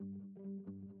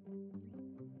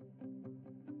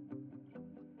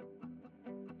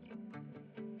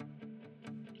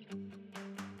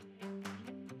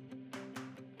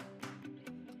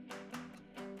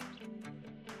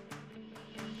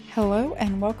Hello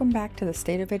and welcome back to the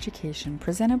State of Education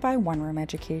presented by One Room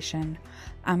Education.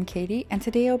 I'm Katie and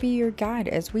today I'll be your guide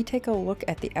as we take a look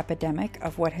at the epidemic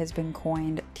of what has been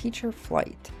coined teacher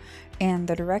flight and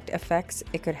the direct effects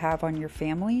it could have on your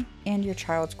family and your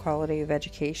child's quality of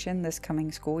education this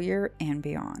coming school year and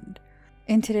beyond.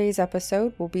 In today's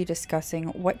episode, we'll be discussing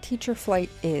what teacher flight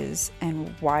is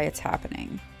and why it's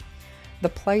happening, the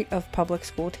plight of public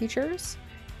school teachers,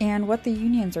 and what the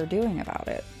unions are doing about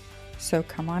it. So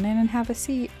come on in and have a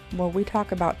seat while we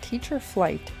talk about teacher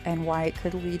flight and why it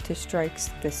could lead to strikes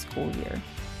this school year.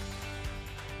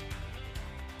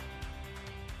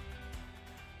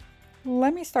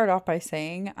 Let me start off by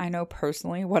saying I know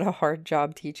personally what a hard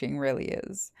job teaching really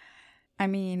is. I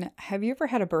mean, have you ever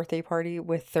had a birthday party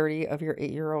with 30 of your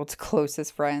 8-year-old's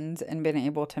closest friends and been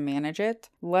able to manage it,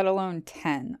 let alone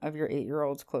 10 of your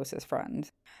 8-year-old's closest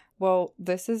friends? Well,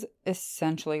 this is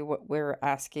essentially what we're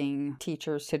asking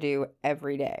teachers to do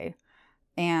every day.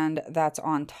 And that's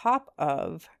on top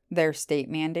of their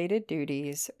state mandated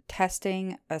duties,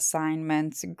 testing,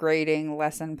 assignments, grading,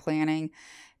 lesson planning,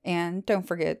 and don't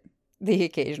forget the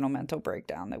occasional mental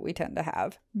breakdown that we tend to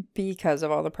have because of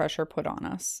all the pressure put on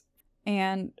us.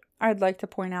 And I'd like to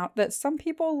point out that some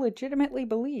people legitimately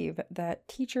believe that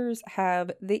teachers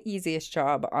have the easiest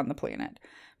job on the planet.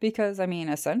 Because,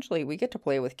 essentially, we get to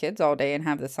play with kids all day and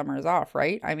have the summers off,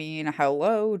 right?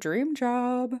 Hello, dream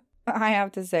job. I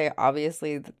have to say,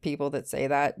 obviously, the people that say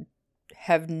that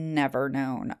have never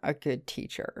known a good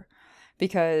teacher.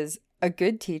 Because a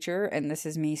good teacher, and this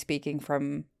is me speaking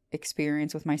from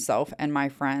experience with myself and my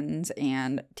friends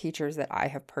and teachers that I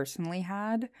have personally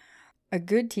had, a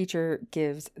good teacher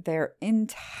gives their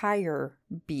entire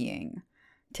being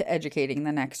to educating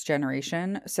the next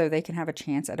generation so they can have a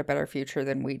chance at a better future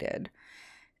than we did.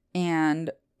 And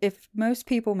if most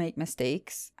people make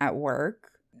mistakes at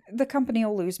work, the company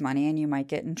will lose money and you might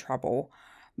get in trouble,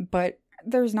 but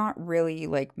there's not really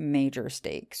major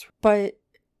stakes. But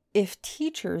if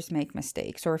teachers make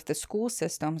mistakes, or if the school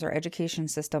systems or education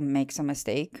system makes a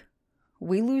mistake,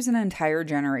 we lose an entire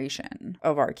generation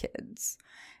of our kids.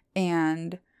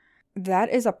 And that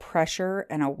is a pressure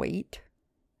and a weight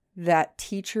that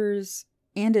teachers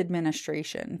and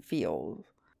administration feel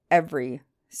every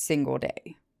single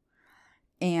day.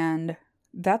 And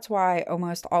that's why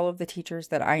almost all of the teachers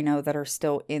that I know that are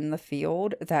still in the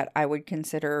field that I would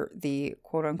consider the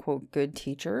quote unquote good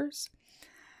teachers,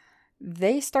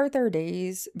 they start their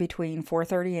days between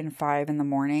 4:30 and 5 in the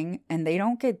morning, and they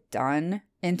don't get done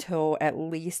until at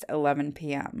least 11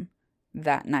 p.m.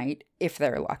 that night if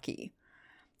they're lucky.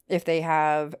 If they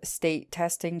have state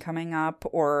testing coming up,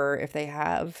 or if they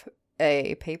have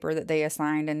a paper that they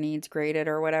assigned and needs graded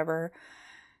or whatever,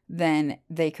 then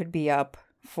they could be up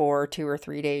for 2 or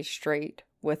 3 days straight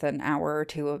with an hour or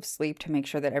two of sleep to make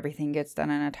sure that everything gets done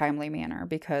in a timely manner,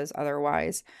 because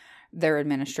otherwise their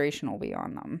administration will be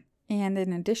on them. And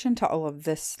in addition to all of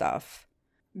this stuff,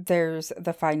 there's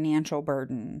the financial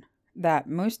burden that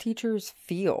most teachers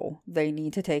feel they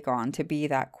need to take on to be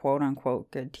that quote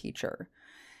unquote good teacher.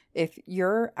 If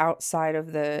you're outside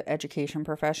of the education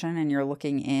profession and you're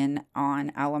looking in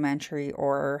on elementary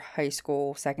or high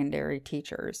school, secondary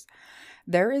teachers,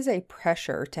 there is a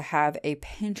pressure to have a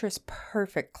Pinterest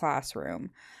perfect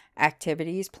classroom,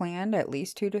 activities planned at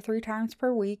least 2 to 3 times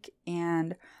per week,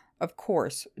 and of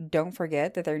course, don't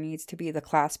forget that there needs to be the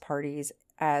class parties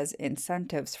as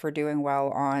incentives for doing well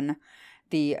on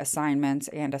the assignments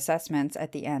and assessments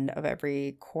at the end of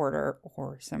every quarter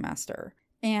or semester.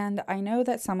 And I know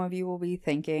that some of you will be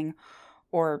thinking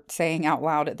or saying out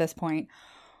loud at this point,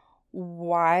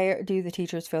 why do the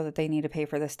teachers feel that they need to pay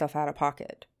for this stuff out of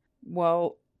pocket?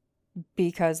 Well,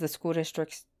 because the school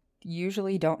districts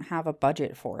usually don't have a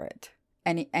budget for it.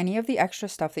 Any of the extra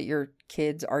stuff that your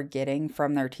kids are getting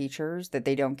from their teachers that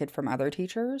they don't get from other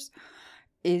teachers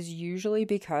is usually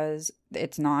because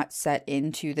it's not set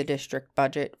into the district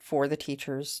budget for the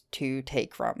teachers to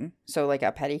take from. So like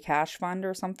a petty cash fund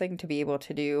or something to be able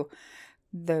to do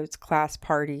those class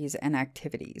parties and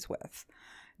activities with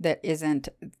that isn't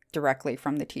directly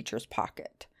from the teacher's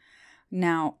pocket.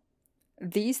 Now,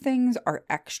 these things are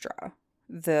extra.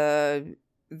 The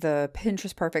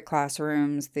Pinterest perfect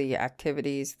classrooms, the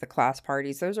activities, the class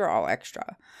parties, those are all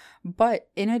extra. But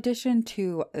in addition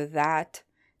to that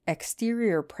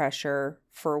exterior pressure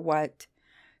for what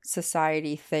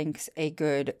society thinks a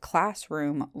good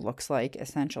classroom looks like,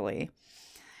 essentially,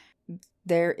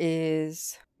 there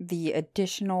is the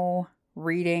additional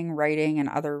reading, writing, and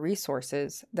other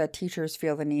resources that teachers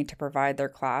feel the need to provide their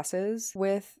classes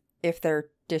with if their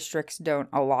districts don't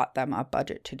allot them a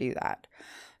budget to do that.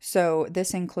 So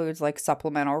this includes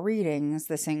supplemental readings.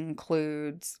 This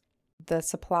includes the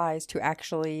supplies to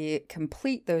actually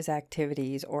complete those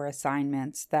activities or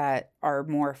assignments that are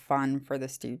more fun for the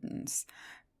students.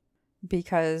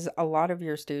 Because a lot of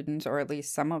your students, or at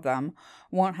least some of them,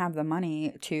 won't have the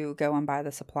money to go and buy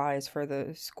the supplies for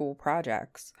the school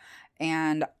projects.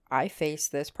 And I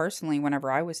faced this personally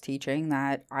whenever I was teaching,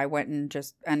 that I went and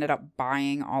just ended up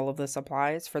buying all of the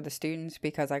supplies for the students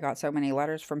because I got so many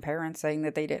letters from parents saying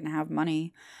that they didn't have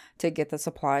money to get the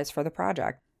supplies for the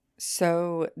project.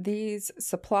 So these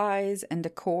supplies and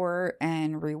decor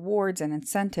and rewards and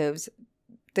incentives,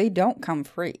 they don't come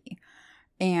free.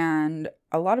 And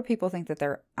a lot of people think that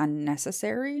they're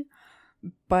unnecessary,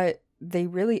 but they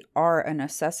really are a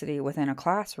necessity within a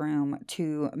classroom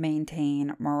to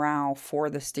maintain morale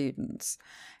for the students.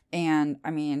 And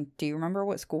I mean, do you remember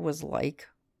what school was like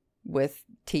with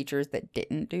teachers that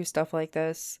didn't do stuff like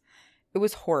this? It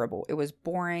was horrible. It was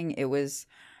boring.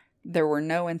 There were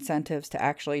no incentives to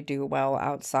actually do well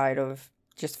outside of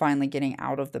just finally getting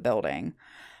out of the building.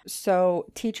 So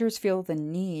teachers feel the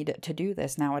need to do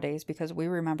this nowadays because we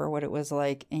remember what it was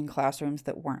like in classrooms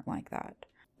that weren't like that.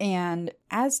 And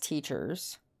as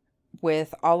teachers,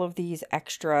 with all of these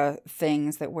extra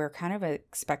things that we're kind of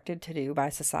expected to do by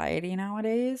society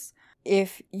nowadays,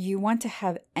 if you want to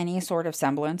have any sort of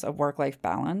semblance of work-life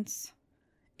balance,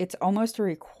 it's almost a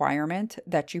requirement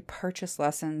that you purchase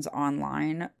lessons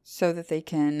online so that they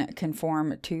can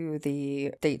conform to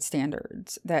the state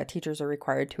standards that teachers are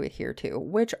required to adhere to,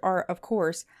 which are, of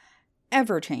course,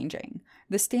 ever changing.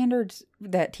 The standards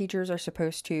that teachers are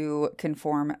supposed to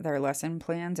conform their lesson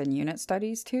plans and unit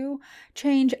studies to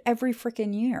change every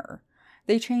freaking year.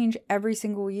 They change every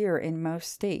single year in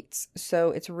most states. So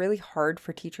it's really hard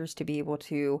for teachers to be able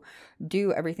to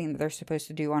do everything that they're supposed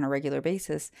to do on a regular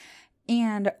basis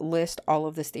and list all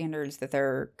of the standards that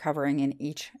they're covering in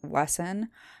each lesson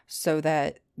so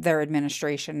that their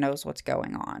administration knows what's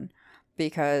going on,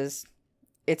 because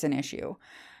it's an issue.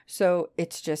 So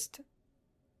it's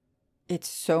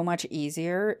so much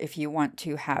easier if you want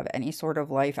to have any sort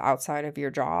of life outside of your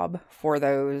job for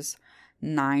those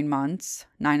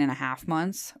 9.5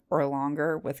 months or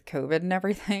longer with COVID and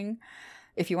everything.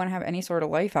 If you want to have any sort of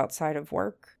life outside of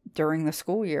work during the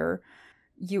school year,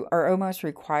 you are almost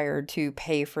required to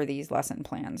pay for these lesson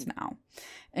plans now.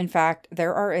 In fact,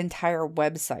 there are entire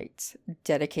websites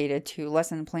dedicated to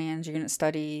lesson plans, unit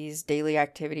studies, daily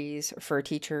activities for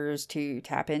teachers to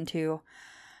tap into.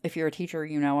 If you're a teacher,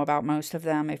 you know about most of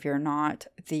them. If you're not,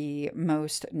 the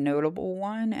most notable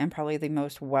one and probably the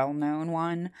most well-known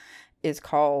one is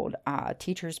called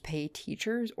Teachers Pay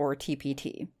Teachers, or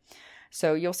TPT.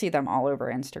 So you'll see them all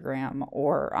over Instagram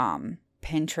or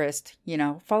Pinterest,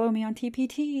 follow me on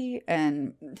TPT.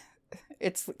 And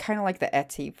it's kind of like the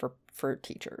Etsy for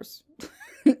teachers,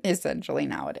 essentially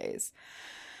nowadays.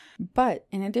 But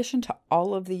in addition to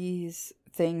all of these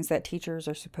things that teachers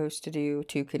are supposed to do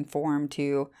to conform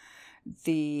to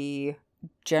the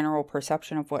general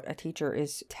perception of what a teacher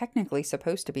is technically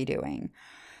supposed to be doing,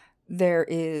 there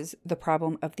is the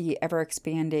problem of the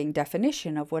ever-expanding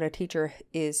definition of what a teacher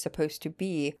is supposed to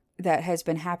be that has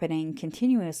been happening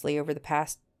continuously over the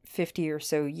past 50 or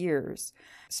so years,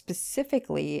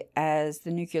 specifically as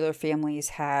the nuclear families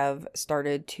have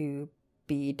started to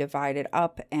be divided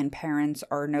up and parents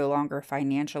are no longer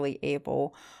financially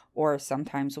able or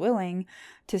sometimes willing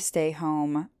to stay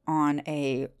home on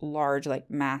a large,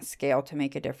 mass scale to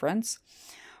make a difference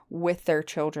with their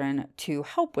children to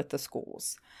help with the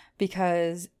schools.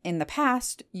 Because in the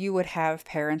past, you would have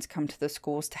parents come to the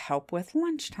schools to help with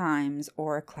lunch times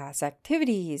or class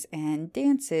activities and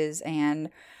dances and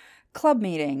club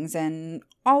meetings and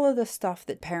all of the stuff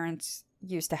that parents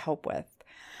used to help with.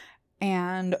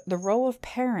 And the role of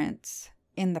parents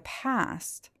in the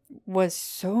past was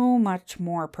so much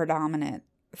more predominant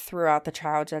throughout the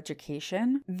child's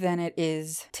education than it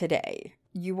is today.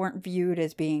 You weren't viewed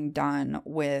as being done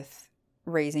with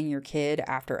raising your kid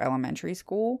after elementary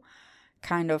school,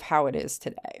 kind of how it is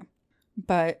today.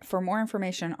 But for more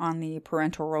information on the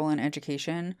parental role in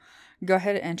education, go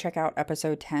ahead and check out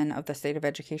episode 10 of the State of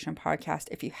Education podcast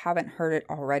if you haven't heard it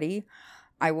already.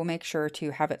 I will make sure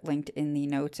to have it linked in the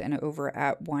notes and over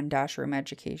at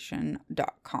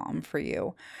one-roomeducation.com for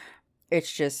you.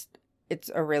 It's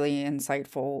a really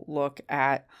insightful look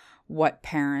at what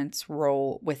parents'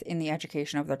 role within the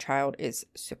education of their child is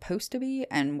supposed to be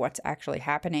and what's actually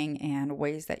happening and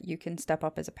ways that you can step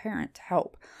up as a parent to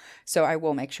help. So I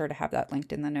will make sure to have that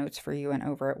linked in the notes for you and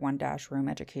over at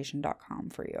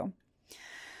one-roomeducation.com for you.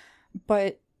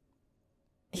 But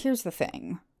here's the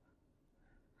thing.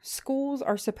 Schools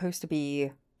are supposed to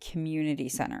be community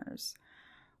centers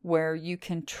where you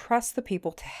can trust the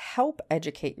people to help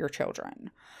educate your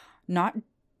children, not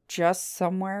just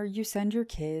somewhere you send your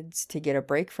kids to get a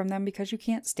break from them because you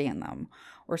can't stand them,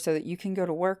 or so that you can go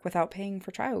to work without paying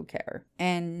for childcare.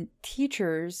 And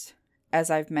teachers,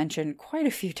 as I've mentioned quite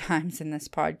a few times in this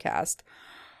podcast,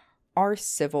 are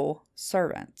civil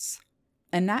servants.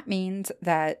 And that means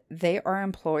that they are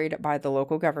employed by the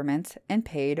local government and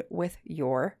paid with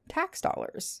your tax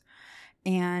dollars.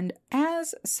 And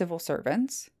as civil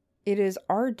servants, it is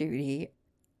our duty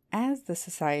as the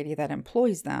society that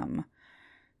employs them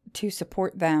to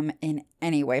support them in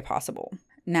any way possible.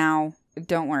 Now,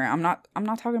 don't worry, I'm not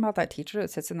talking about that teacher that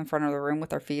sits in the front of the room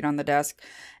with their feet on the desk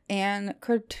and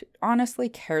could honestly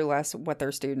care less what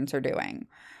their students are doing.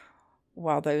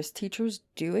 While those teachers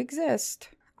do exist,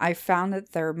 I found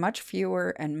that they're much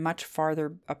fewer and much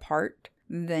farther apart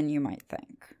than you might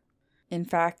think. In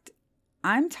fact,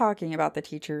 I'm talking about the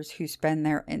teachers who spend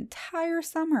their entire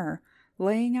summer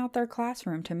laying out their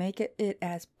classroom to make it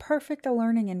as perfect a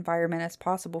learning environment as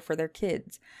possible for their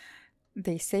kids.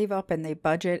 They save up and they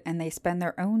budget and they spend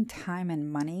their own time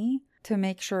and money to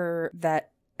make sure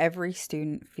that every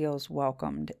student feels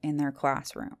welcomed in their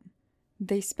classroom.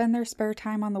 They spend their spare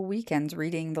time on the weekends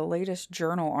reading the latest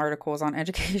journal articles on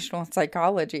educational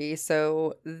psychology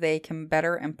so they can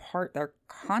better impart their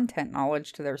content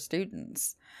knowledge to their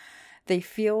students. They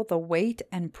feel the weight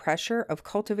and pressure of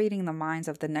cultivating the minds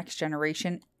of the next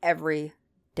generation every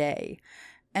day.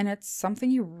 And it's something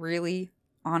you really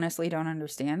honestly don't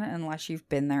understand unless you've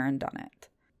been there and done it.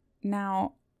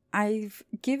 Now, I've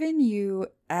given you,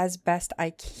 as best I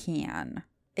can,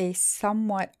 a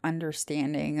somewhat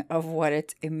understanding of what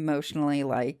it's emotionally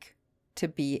like to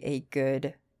be a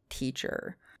good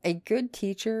teacher. A good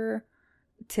teacher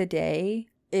today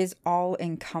is all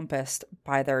encompassed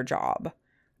by their job.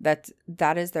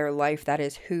 That is their life. That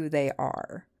is who they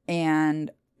are. And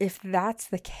if that's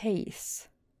the case,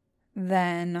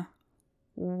 then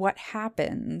what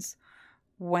happens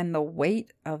when the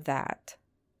weight of that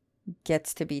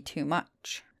gets to be too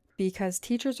much? Because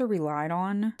teachers are relied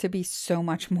on to be so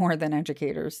much more than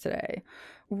educators today.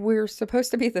 We're supposed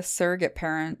to be the surrogate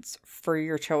parents for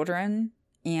your children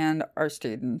and our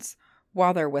students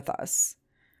while they're with us,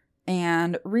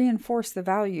 and reinforce the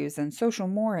values and social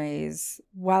mores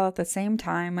while at the same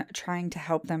time trying to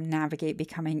help them navigate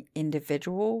becoming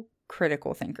individual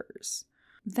critical thinkers.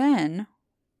 Then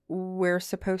we're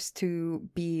supposed to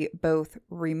be both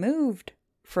removed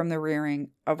from the rearing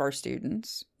of our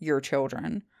students, your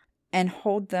children, and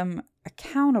hold them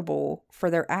accountable for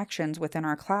their actions within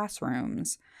our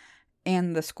classrooms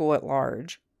and the school at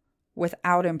large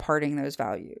without imparting those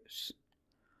values.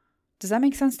 Does that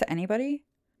make sense to anybody?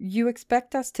 You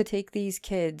expect us to take these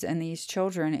kids and these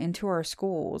children into our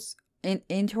schools,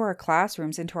 into our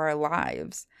classrooms, into our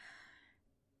lives,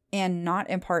 and not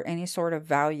impart any sort of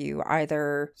value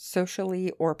either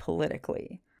socially or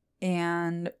politically.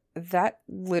 And that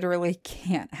literally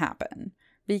can't happen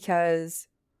because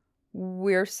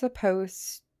we're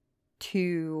supposed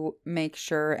to make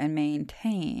sure and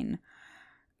maintain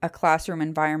a classroom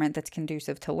environment that's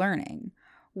conducive to learning.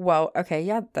 Well, okay,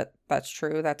 yeah, that's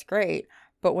true. That's great.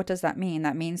 But what does that mean?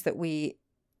 That means that we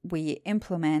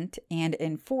implement and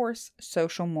enforce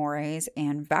social mores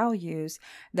and values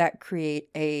that create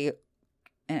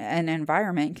an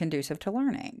environment conducive to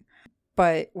learning.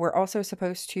 But we're also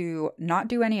supposed to not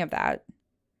do any of that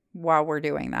while we're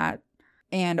doing that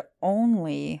and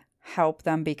only help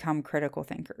them become critical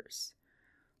thinkers.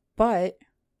 But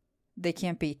they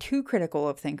can't be too critical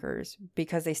of thinkers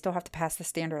because they still have to pass the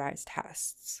standardized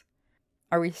tests.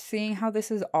 Are we seeing how this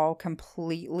is all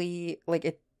completely, like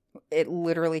it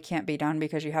literally can't be done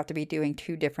because you have to be doing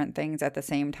two different things at the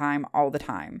same time all the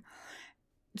time.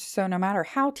 So no matter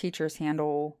how teachers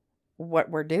handle what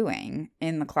we're doing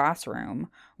in the classroom,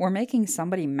 we're making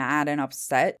somebody mad and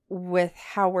upset with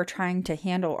how we're trying to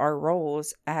handle our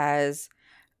roles as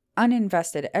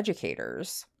uninvested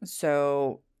educators.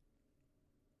 So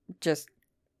just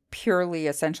purely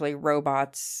essentially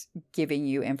robots giving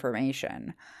you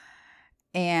information.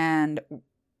 And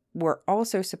we're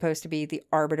also supposed to be the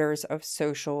arbiters of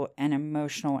social and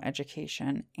emotional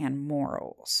education and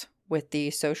morals with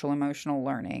the social emotional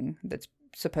learning that's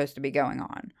supposed to be going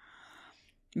on.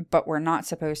 But we're not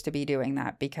supposed to be doing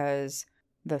that because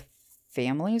the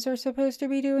families are supposed to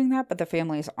be doing that, but the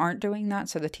families aren't doing that,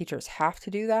 so the teachers have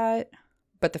to do that.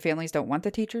 But the families don't want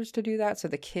the teachers to do that, so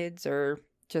the kids are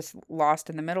just lost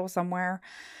in the middle somewhere.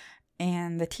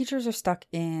 And the teachers are stuck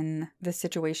in the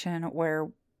situation where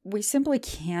we simply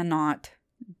cannot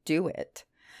do it.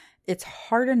 It's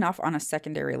hard enough on a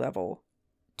secondary level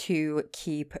to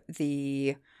keep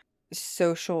the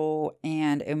social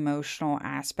and emotional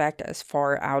aspect as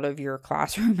far out of your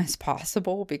classroom as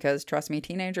possible, because trust me,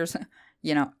 teenagers,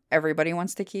 everybody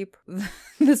wants to keep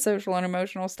the social and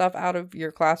emotional stuff out of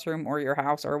your classroom or your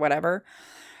house or whatever.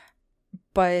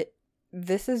 But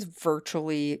this is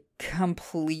virtually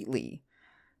completely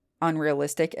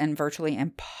unrealistic and virtually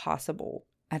impossible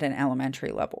at an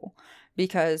elementary level,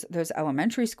 because those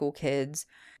elementary school kids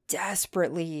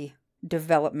desperately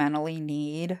developmentally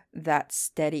need that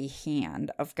steady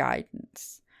hand of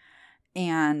guidance.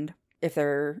 And if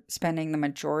they're spending the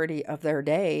majority of their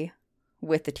day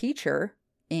with the teacher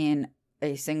in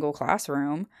a single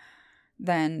classroom,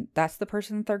 then that's the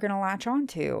person that they're going to latch on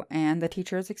to. And the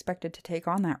teacher is expected to take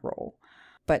on that role,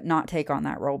 but not take on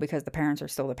that role because the parents are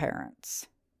still the parents.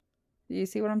 You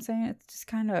see what I'm saying? It's just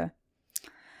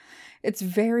it's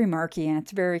very murky and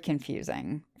it's very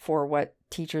confusing for what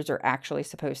teachers are actually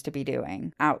supposed to be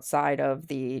doing outside of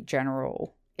the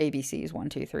general ABCs, 1,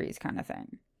 2, 3s kind of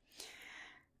thing.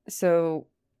 So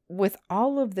with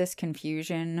all of this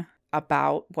confusion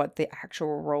about what the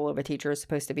actual role of a teacher is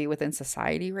supposed to be within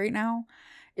society right now,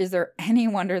 is there any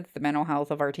wonder that the mental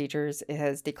health of our teachers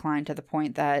has declined to the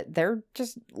point that they're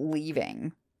just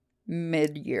leaving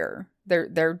mid-year?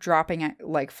 They're dropping it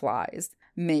like flies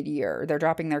mid-year. They're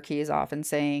dropping their keys off and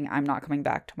saying, I'm not coming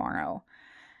back tomorrow.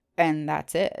 And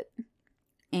that's it.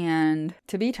 And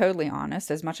to be totally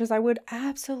honest, as much as I would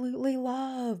absolutely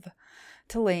love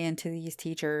to lay into these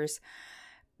teachers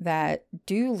that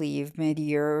do leave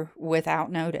mid-year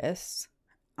without notice,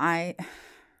 I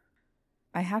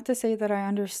have to say that I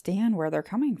understand where they're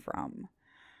coming from.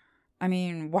 I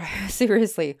mean,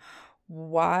 seriously,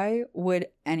 why would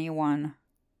anyone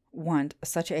want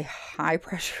such a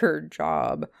high-pressure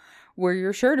job where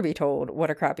you're sure to be told what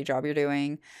a crappy job you're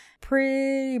doing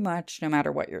pretty much no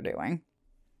matter what you're doing?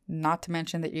 Not to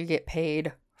mention that you get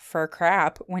paid for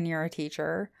crap when you're a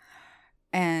teacher.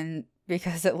 And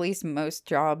because at least most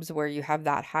jobs where you have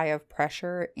that high of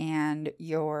pressure and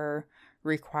you're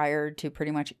required to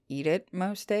pretty much eat it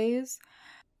most days,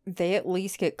 they at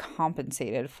least get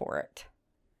compensated for it.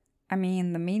 I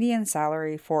mean, the median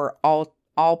salary for all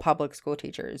public school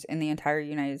teachers in the entire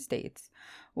United States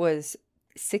was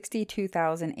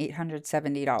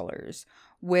 $62,870,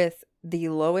 with the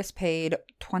lowest paid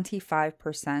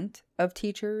 25% of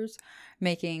teachers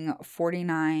making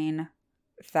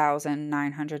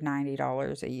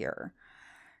 $49,990 a year.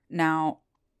 Now,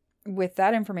 with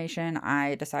that information,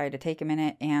 I decided to take a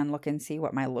minute and look and see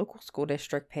what my local school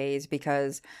district pays,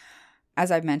 because as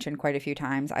I've mentioned quite a few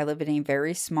times, I live in a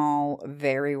very small,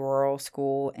 very rural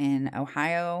school in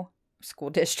Ohio.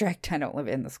 School district. I don't live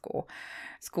in the school.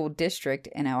 School district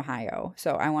in Ohio.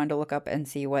 So I wanted to look up and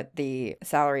see what the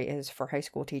salary is for high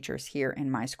school teachers here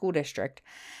in my school district.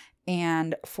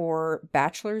 And for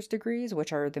bachelor's degrees,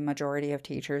 which are the majority of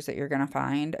teachers that you're going to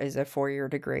find, is a 4-year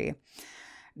degree.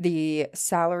 The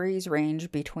salaries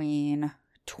range between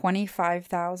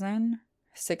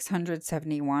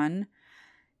 $25,671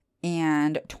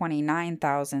 and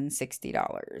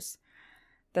 $29,060.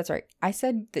 That's right. I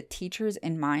said that teachers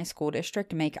in my school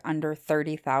district make under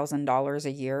 $30,000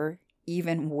 a year,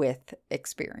 even with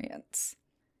experience.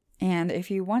 And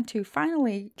if you want to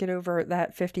finally get over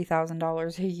that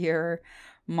 $50,000 a year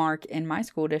mark in my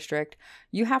school district,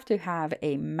 you have to have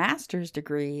a master's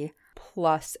degree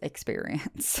plus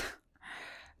experience.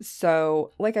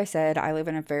 So, like I said, I live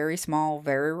in a very small,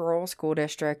 very rural school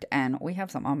district, and we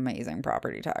have some amazing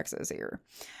property taxes here.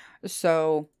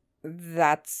 So,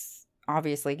 that's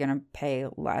obviously going to pay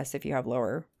less if you have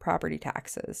lower property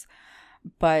taxes.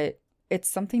 But it's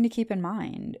something to keep in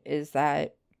mind is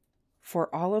that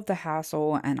for all of the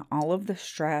hassle and all of the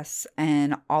stress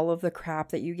and all of the crap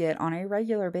that you get on a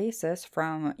regular basis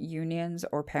from unions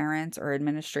or parents or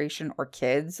administration or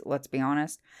kids, let's be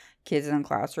honest, kids in the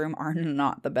classroom are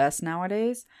not the best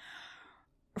nowadays.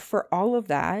 For all of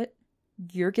that,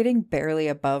 you're getting barely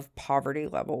above poverty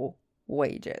level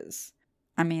wages.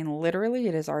 I mean, literally,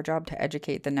 it is our job to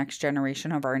educate the next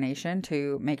generation of our nation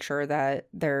to make sure that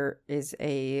there is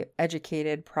a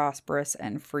educated, prosperous,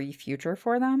 and free future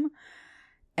for them.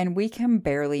 And we can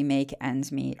barely make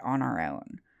ends meet on our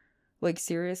own. Like,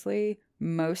 seriously,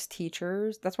 most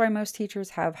teachers, that's why most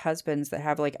teachers have husbands that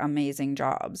have, like, amazing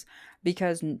jobs.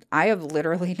 Because I have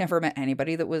literally never met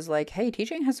anybody that was like, hey,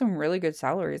 teaching has some really good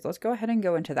salaries. Let's go ahead and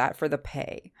go into that for the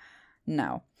pay.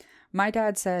 No. My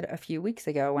dad said a few weeks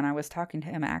ago when I was talking to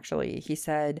him, actually, he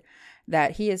said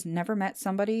that he has never met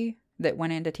somebody that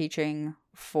went into teaching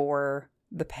for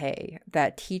the pay,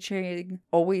 that teaching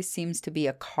always seems to be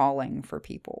a calling for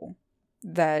people,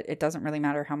 that it doesn't really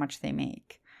matter how much they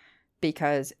make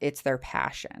because it's their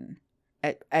passion.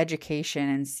 education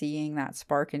and seeing that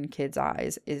spark in kids'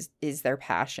 eyes is their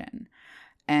passion.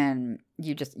 And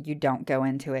you don't go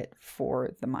into it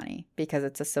for the money because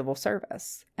it's a civil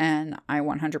service. And I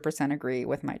 100% agree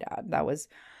with my dad. That was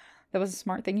a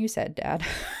smart thing you said, Dad.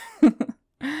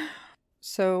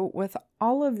 So with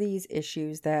all of these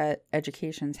issues that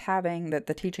education's having, that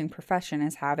the teaching profession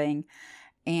is having,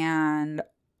 and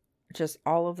just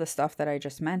all of the stuff that I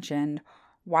just mentioned,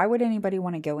 why would anybody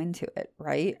want to go into it,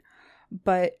 right?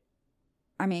 But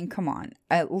I mean, come on.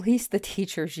 At least the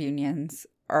teachers' unions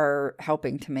are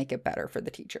helping to make it better for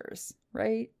the teachers,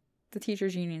 right? The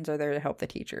teachers' unions are there to help the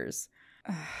teachers.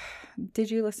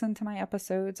 Did you listen to my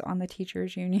episodes on the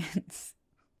teachers' unions?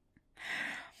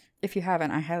 If you haven't,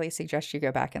 I highly suggest you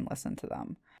go back and listen to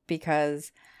them,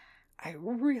 because I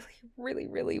really, really,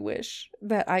 really wish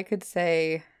that I could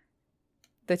say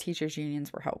the teachers'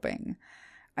 unions were helping.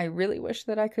 I really wish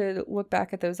that I could look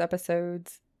back at those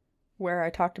episodes where I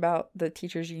talked about the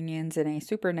teachers' unions in a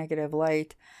super negative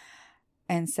light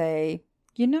and say,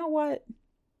 you know what?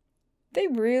 They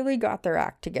really got their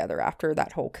act together after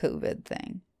that whole COVID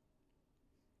thing.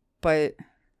 But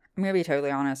I'm going to be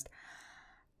totally honest.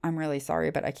 I'm really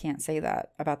sorry, but I can't say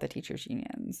that about the teachers'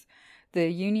 unions. The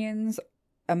unions,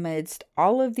 amidst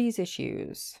all of these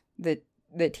issues that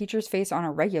teachers face on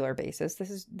a regular basis,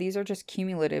 these are just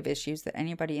cumulative issues that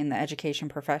anybody in the education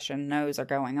profession knows are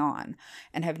going on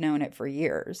and have known it for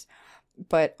years.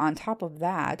 But on top of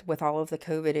that, with all of the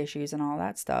COVID issues and all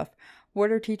that stuff,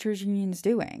 what are teachers' unions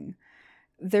doing?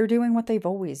 They're doing what they've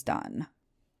always done.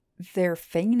 They're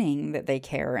feigning that they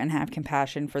care and have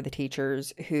compassion for the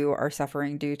teachers who are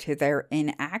suffering due to their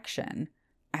inaction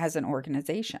as an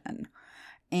organization.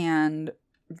 And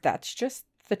that's just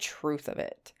the truth of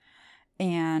it.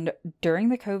 And during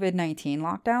the COVID-19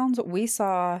 lockdowns, we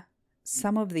saw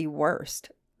some of the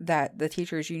worst that the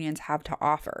teachers' unions have to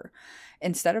offer.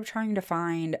 Instead of trying to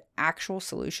find actual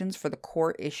solutions for the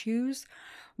core issues,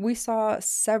 we saw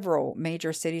several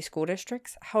major city school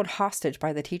districts held hostage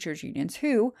by the teachers' unions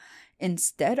who,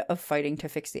 instead of fighting to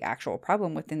fix the actual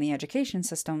problem within the education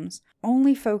systems,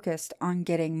 only focused on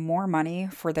getting more money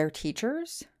for their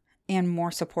teachers and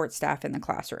more support staff in the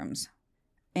classrooms.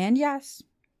 And yes,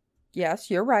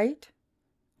 you're right.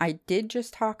 I did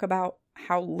just talk about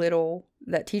how little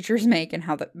that teachers make and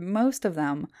how that most of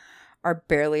them are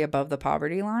barely above the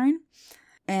poverty line.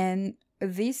 And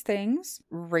these things,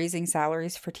 raising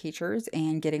salaries for teachers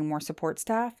and getting more support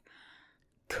staff,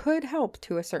 could help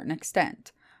to a certain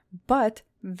extent, but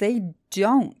they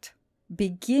don't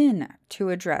begin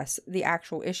to address the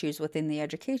actual issues within the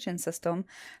education system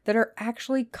that are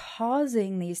actually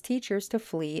causing these teachers to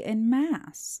flee en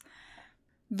masse.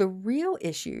 The real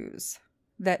issues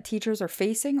that teachers are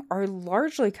facing are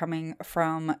largely coming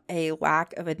from a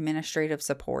lack of administrative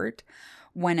support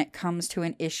when it comes to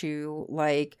an issue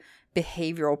like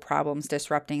behavioral problems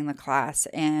disrupting the class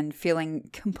and feeling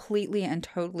completely and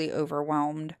totally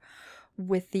overwhelmed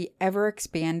with the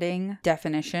ever-expanding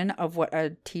definition of what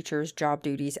a teacher's job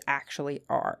duties actually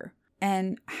are.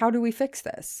 And how do we fix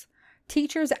this?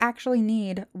 Teachers actually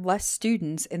need less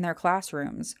students in their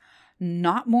classrooms,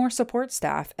 not more support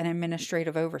staff and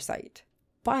administrative oversight.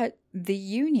 But the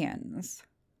unions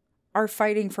are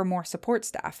fighting for more support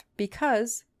staff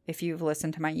because, if you've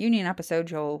listened to my union episode,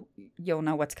 you'll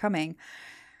know what's coming.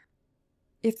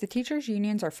 If the teachers'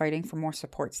 unions are fighting for more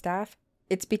support staff,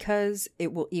 it's because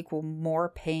it will equal more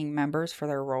paying members for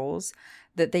their roles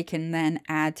that they can then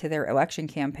add to their election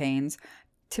campaigns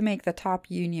to make the top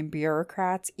union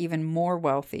bureaucrats even more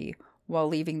wealthy while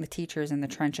leaving the teachers in the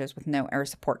trenches with no air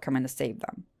support coming to save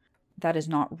them. That is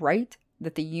not right,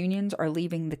 that the unions are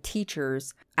leaving the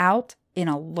teachers out in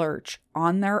a lurch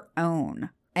on their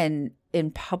own. And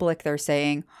in public, they're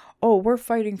saying, oh, we're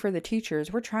fighting for the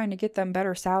teachers. We're trying to get them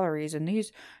better salaries. And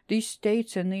these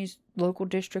states and these local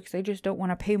districts, they just don't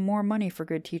want to pay more money for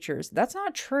good teachers. That's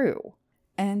not true.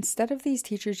 And instead of these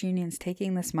teachers' unions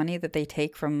taking this money that they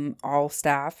take from all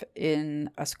staff in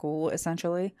a school,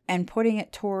 essentially, and putting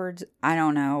it towards, I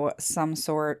don't know, some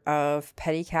sort of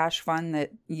petty cash fund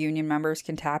that union members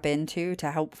can tap into to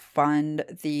help fund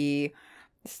the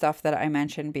stuff that I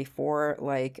mentioned before,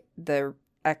 like the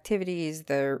activities,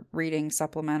 the reading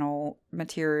supplemental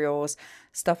materials,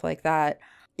 stuff like that,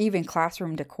 even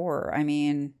classroom decor. I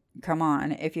mean, come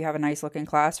on, if you have a nice looking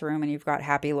classroom and you've got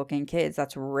happy looking kids,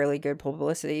 that's really good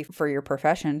publicity for your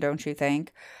profession, don't you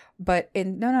think? But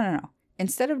no.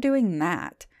 Instead of doing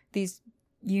that, these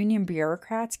union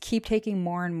bureaucrats keep taking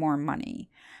more and more money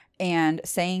and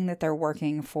saying that they're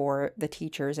working for the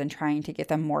teachers and trying to get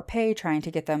them more pay, trying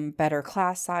to get them better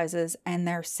class sizes, and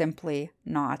they're simply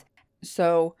not.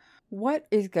 So what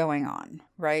is going on,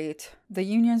 right? The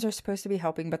unions are supposed to be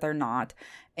helping, but they're not.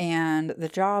 And the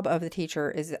job of the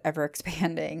teacher is ever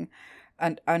expanding.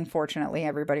 And unfortunately,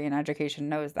 everybody in education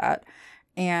knows that.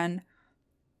 And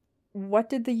what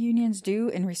did the unions do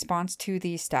in response to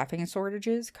the staffing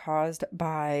shortages caused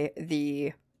by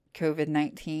the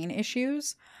COVID-19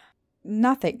 issues?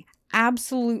 Nothing.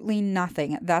 Absolutely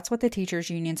nothing. That's what the teachers'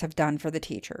 unions have done for the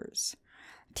teachers.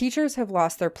 Teachers have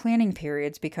lost their planning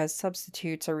periods because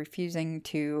substitutes are refusing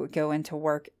to go into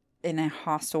work in a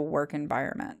hostile work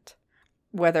environment.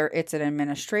 Whether it's an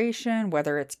administration,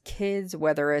 whether it's kids,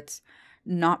 whether it's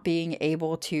not being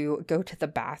able to go to the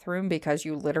bathroom because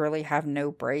you literally have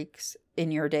no breaks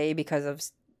in your day because of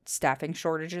staffing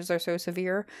shortages are so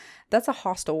severe, that's a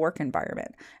hostile work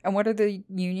environment. And what are the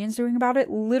unions doing about it?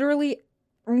 Literally,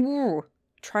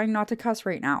 trying not to cuss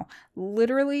right now.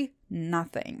 Literally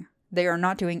nothing. They are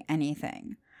not doing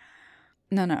anything.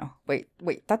 No, wait,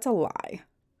 that's a lie.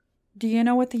 Do you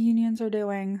know what the unions are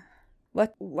doing?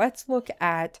 Let's look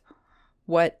at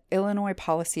what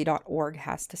IllinoisPolicy.org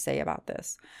has to say about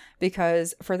this.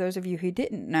 Because for those of you who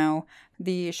didn't know,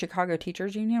 the Chicago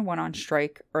Teachers Union went on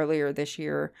strike earlier this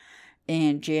year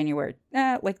in January,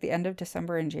 like the end of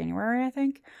December and January, I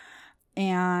think.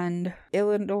 And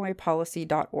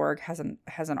IllinoisPolicy.org has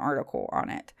an article on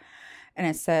it. And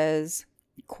it says,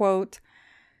 quote,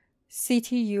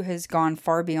 CTU has gone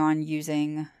far beyond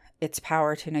using its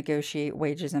power to negotiate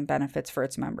wages and benefits for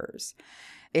its members.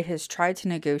 It has tried to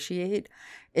negotiate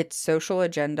its social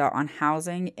agenda on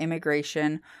housing,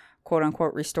 immigration, quote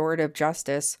unquote, restorative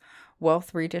justice,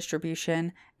 wealth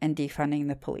redistribution, and defunding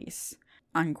the police,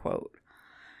 unquote.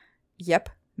 Yep,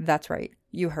 that's right.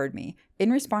 You heard me.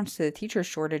 In response to the teacher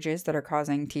shortages that are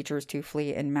causing teachers to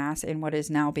flee en masse in what is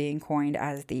now being coined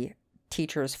as the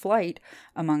teacher's flight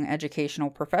among educational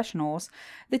professionals,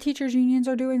 the teachers' unions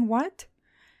are doing what?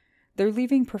 They're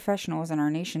leaving professionals in our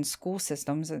nation's school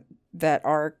systems that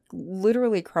are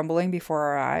literally crumbling before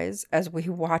our eyes as we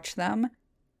watch them.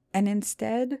 And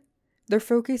instead, they're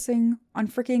focusing on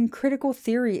freaking critical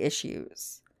theory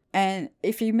issues. And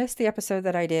if you missed the episode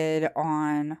that I did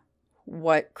on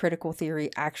what critical theory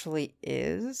actually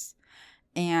is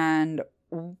and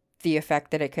the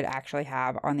effect that it could actually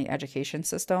have on the education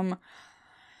system,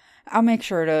 I'll make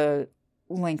sure to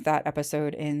link that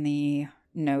episode in the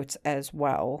notes as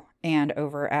well and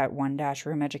over at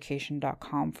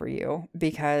one-roomeducation.com for you,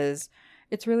 because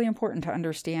it's really important to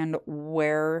understand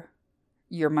where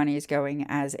your money is going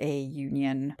as a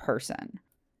union person.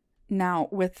 Now,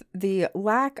 with the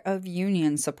lack of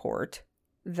union support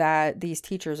that these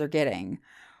teachers are getting,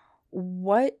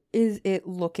 what is it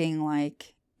looking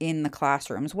like in the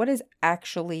classrooms? What is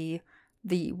actually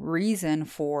the reason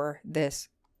for this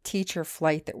teacher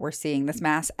flight that we're seeing, this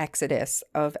mass exodus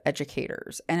of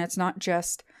educators? And it's not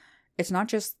just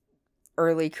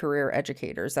early career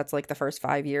educators. That's like the first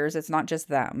 5 years. It's not just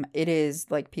them. It is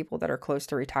like people that are close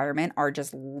to retirement are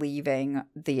just leaving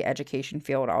the education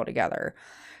field altogether.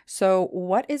 So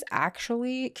what is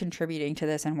actually contributing to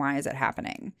this and why is it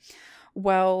happening?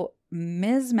 Well,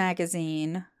 Ms.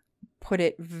 Magazine put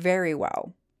it very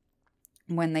well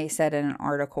when they said in an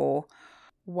article,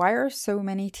 why are so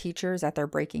many teachers at their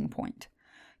breaking point?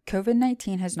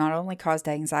 COVID-19 has not only caused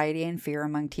anxiety and fear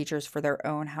among teachers for their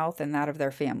own health and that of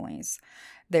their families,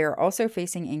 they are also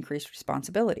facing increased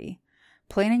responsibility.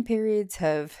 Planning periods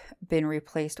have been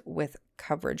replaced with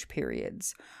coverage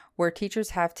periods, where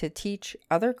teachers have to teach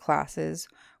other classes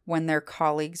when their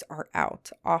colleagues are out,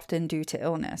 often due to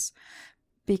illness,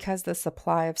 because the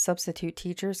supply of substitute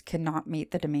teachers cannot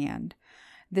meet the demand.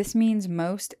 This means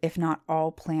most, if not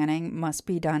all, planning must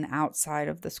be done outside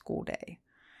of the school day.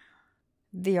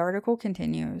 The article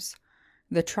continues,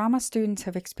 the trauma students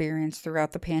have experienced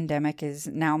throughout the pandemic is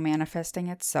now manifesting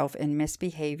itself in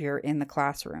misbehavior in the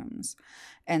classrooms,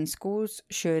 and schools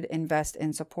should invest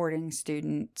in supporting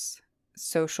students'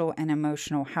 social and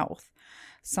emotional health,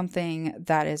 something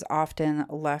that is often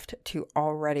left to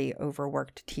already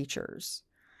overworked teachers.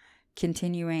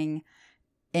 Continuing,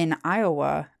 in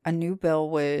Iowa, a new bill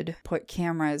would put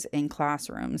cameras in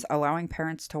classrooms, allowing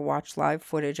parents to watch live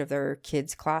footage of their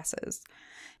kids' classes.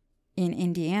 In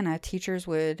Indiana, teachers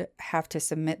would have to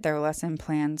submit their lesson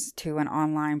plans to an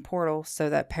online portal so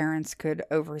that parents could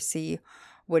oversee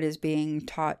what is being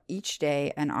taught each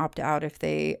day and opt out if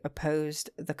they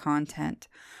opposed the content,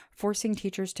 forcing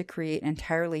teachers to create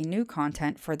entirely new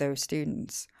content for those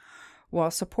students. While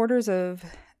supporters of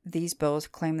these bills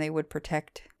claim they would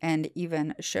protect and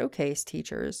even showcase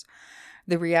teachers,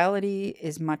 the reality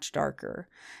is much darker.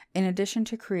 In addition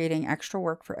to creating extra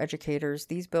work for educators,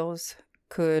 these bills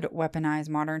could weaponize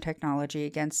modern technology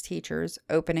against teachers,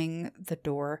 opening the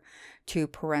door to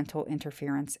parental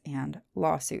interference and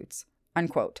lawsuits,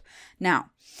 unquote. Now,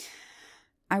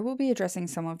 I will be addressing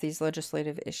some of these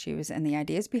legislative issues and the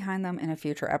ideas behind them in a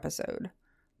future episode.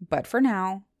 But for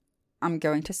now, I'm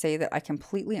going to say that I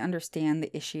completely understand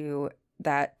the issue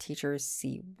that teachers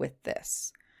see with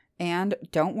this. And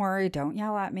don't worry, don't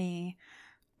yell at me.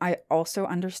 I also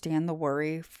understand the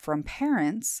worry from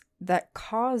parents that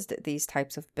caused these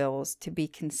types of bills to be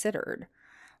considered.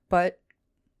 But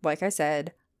like I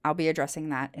said, I'll be addressing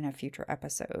that in a future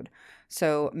episode.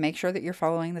 So make sure that you're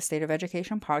following the State of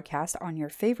Education podcast on your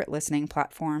favorite listening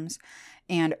platforms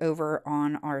and over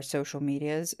on our social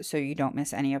medias so you don't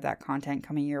miss any of that content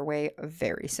coming your way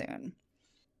very soon.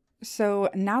 So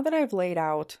now that I've laid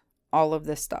out all of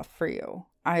this stuff for you,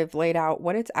 I've laid out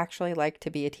what it's actually like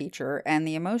to be a teacher and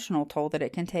the emotional toll that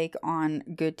it can take on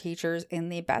good teachers in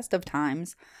the best of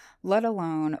times, let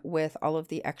alone with all of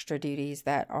the extra duties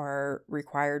that are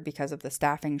required because of the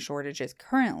staffing shortages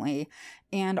currently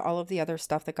and all of the other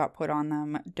stuff that got put on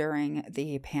them during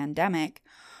the pandemic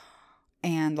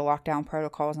and the lockdown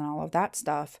protocols and all of that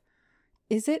stuff.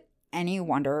 Is it any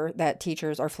wonder that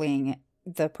teachers are fleeing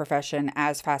the profession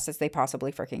as fast as they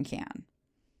possibly freaking can?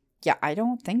 Yeah, I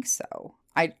don't think so.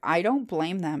 I don't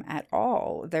blame them at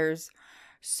all. There's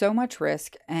so much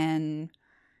risk and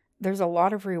there's a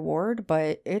lot of reward,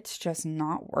 but it's just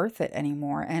not worth it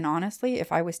anymore. And honestly,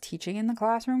 if I was teaching in the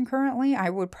classroom currently, I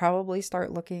would probably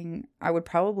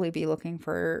be looking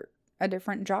for a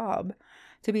different job,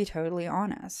 to be totally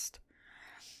honest.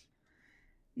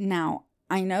 Now,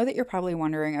 I know that you're probably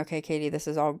wondering, okay, Katie, this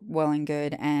is all well and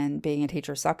good and being a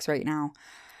teacher sucks right now,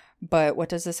 but what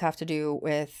does this have to do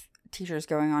with teachers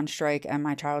going on strike and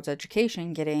my child's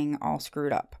education getting all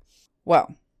screwed up?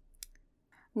 Well,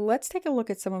 let's take a look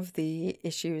at some of the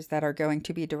issues that are going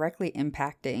to be directly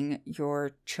impacting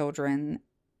your children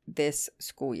this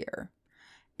school year.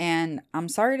 And I'm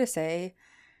sorry to say,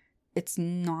 it's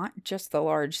not just the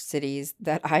large cities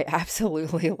that I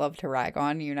absolutely love to rag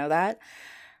on, you know that,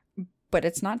 but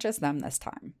it's not just them this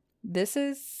time. This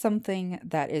is something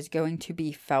that is going to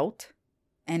be felt,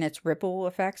 and its ripple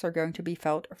effects are going to be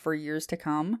felt for years to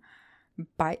come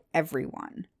by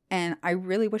everyone. And I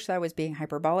really wish that I was being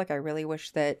hyperbolic. I really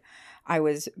wish that I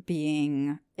was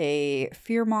being a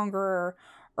fearmonger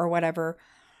or whatever,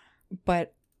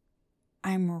 but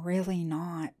I'm really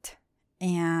not.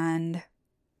 And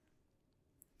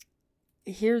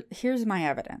here's my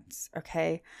evidence,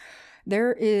 okay?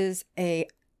 There is a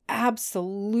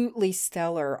absolutely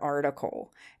stellar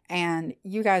article, and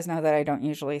you guys know that I don't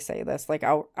usually say this. Like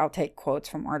I'll take quotes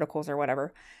from articles or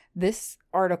whatever. This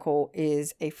article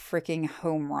is a freaking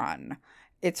home run.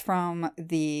 It's from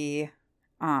the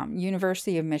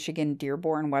University of Michigan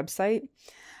Dearborn website.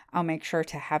 I'll make sure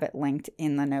to have it linked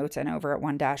in the notes and over at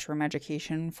One-Room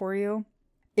Education for you.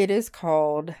 It is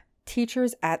called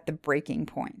Teachers at the Breaking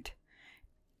Point.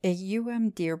 A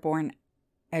Dearborn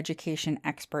education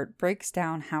expert breaks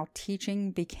down how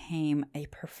teaching became a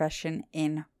profession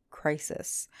in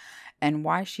crisis and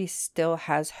why she still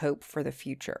has hope for the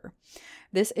future.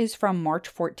 This is from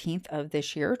March 14th of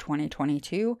this year,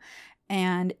 2022,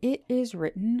 and it is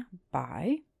written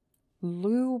by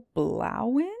Lou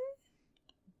Blouin,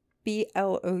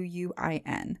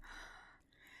 Blouin.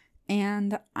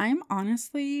 And I'm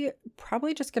honestly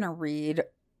probably just going to read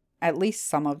at least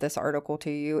some of this article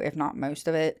to you, if not most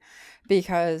of it,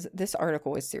 because this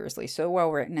article is seriously so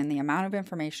well written, and the amount of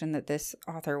information that this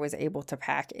author was able to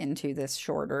pack into this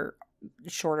shorter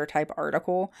type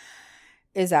article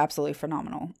is absolutely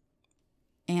phenomenal.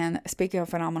 And speaking of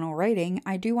phenomenal writing,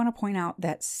 I do want to point out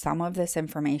that some of this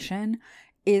information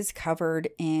is covered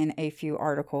in a few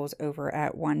articles over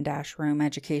at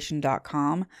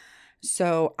one-roomeducation.com.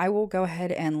 So I will go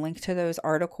ahead and link to those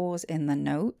articles in the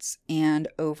notes and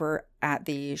over at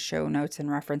the show notes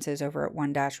and references over at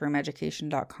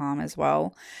one-roomeducation.com as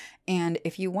well. And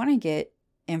if you want to get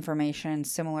information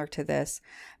similar to this,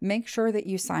 make sure that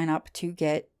you sign up to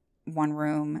get One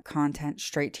Room content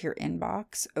straight to your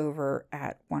inbox over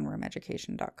at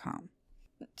one-roomeducation.com.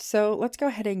 So let's go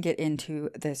ahead and get into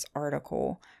this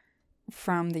article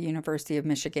from the University of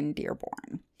Michigan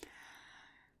Dearborn.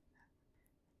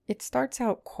 It starts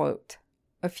out, quote,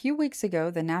 "A few weeks ago,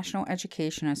 the National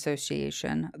Education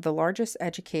Association, the largest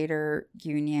educator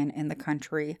union in the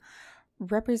country,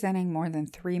 representing more than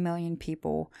 3 million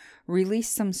people,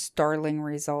 released some startling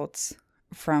results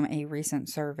from a recent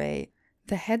survey.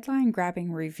 The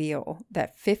headline-grabbing reveal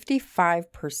that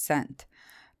 55%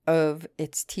 of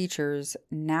its teachers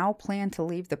now plan to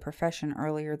leave the profession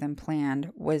earlier than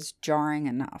planned was jarring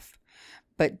enough.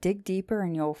 but dig deeper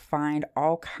and you'll find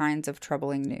all kinds of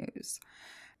troubling news.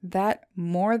 That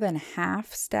more than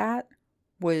half stat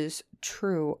was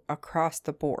true across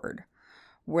the board,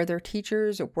 whether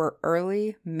teachers were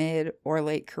early, mid, or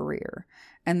late career.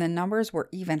 And the numbers were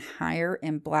even higher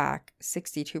in Black,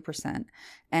 62%,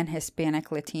 and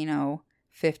Hispanic Latino,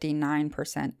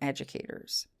 59%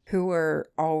 educators, who were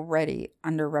already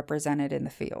underrepresented in the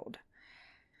field.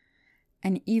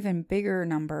 An even bigger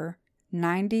number,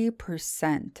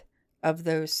 90% of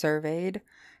those surveyed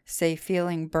say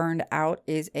feeling burned out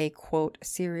is a, quote,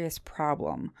 serious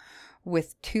problem,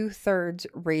 with 2/3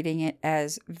 rating it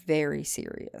as very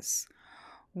serious.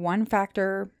 One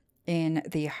factor in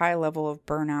the high level of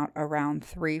burnout, around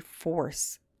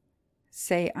 3/4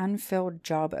 say unfilled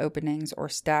job openings or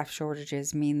staff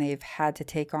shortages mean they've had to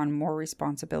take on more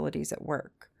responsibilities at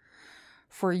work.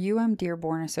 For UM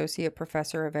Dearborn Associate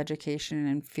Professor of Education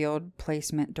and Field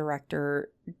Placement Director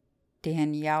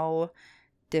Danielle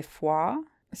Defoy,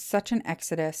 such an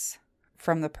exodus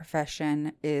from the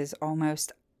profession is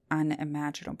almost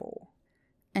unimaginable.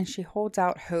 And she holds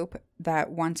out hope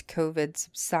that once COVID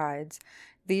subsides,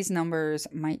 these numbers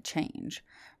might change.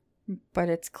 But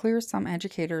it's clear some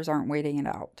educators aren't waiting it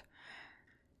out.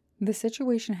 The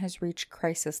situation has reached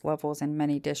crisis levels in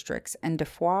many districts, and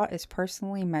Defoy is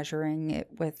personally measuring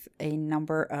it with a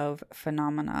number of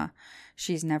phenomena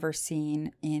she's never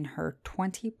seen in her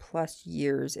 20-plus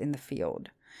years in the field.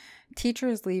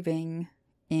 Teachers leaving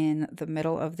in the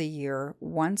middle of the year,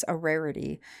 once a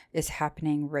rarity, is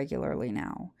happening regularly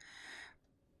now.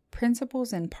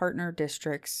 Principals in partner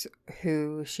districts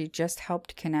who she just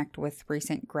helped connect with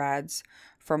recent grads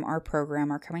from our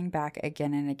program are coming back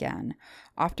again and again,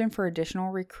 often for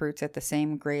additional recruits at the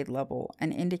same grade level,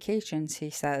 an indication, she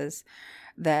says,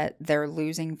 that they're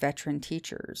losing veteran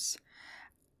teachers.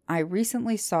 I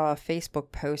recently saw a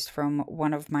Facebook post from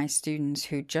one of my students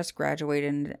who just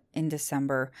graduated in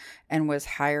December and was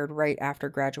hired right after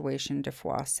graduation,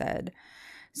 Defoy said.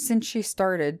 Since she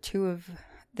started, 2 of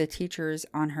the teachers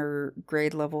on her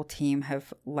grade level team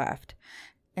have left,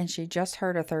 and she just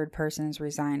heard a 3rd person is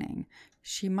resigning.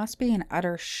 She must be in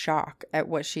utter shock at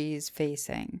what she's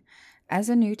facing. As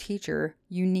a new teacher,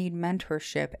 you need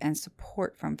mentorship and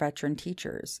support from veteran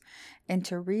teachers. And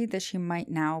to read that she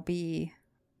might now be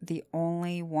the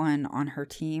only one on her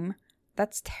team,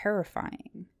 that's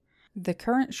terrifying. The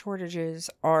current shortages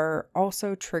are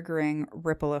also triggering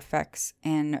ripple effects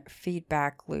and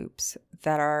feedback loops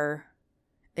that are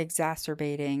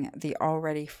exacerbating the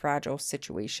already fragile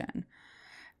situation.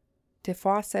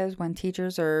 Defoy says when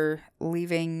teachers are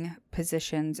leaving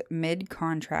positions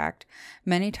mid-contract,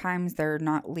 many times they're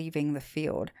not leaving the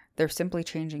field. They're simply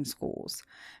changing schools.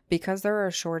 Because there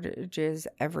are shortages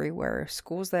everywhere,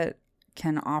 schools that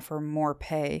can offer more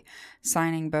pay,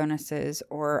 signing bonuses,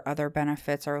 or other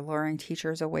benefits are luring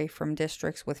teachers away from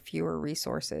districts with fewer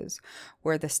resources,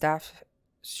 where the staff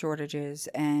shortages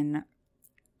and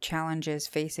challenges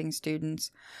facing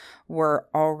students were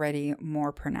already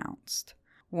more pronounced.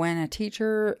 When a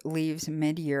teacher leaves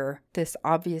mid-year, this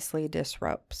obviously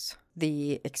disrupts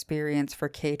the experience for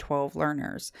K-12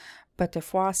 learners, but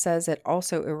Defoy says it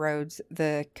also erodes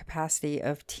the capacity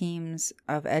of teams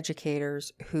of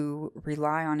educators who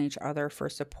rely on each other for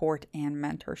support and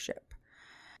mentorship.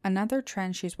 Another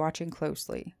trend she's watching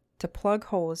closely. To plug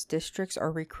holes, districts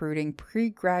are recruiting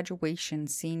pre-graduation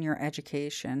senior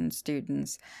education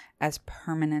students as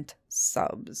permanent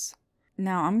subs.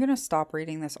 Now, I'm going to stop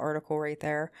reading this article right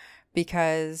there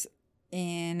because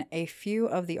in a few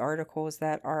of the articles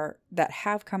that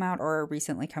have come out or are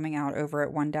recently coming out over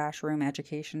at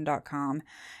one-roomeducation.com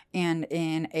and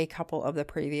in a couple of the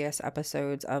previous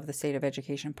episodes of the State of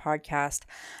Education podcast,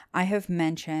 I have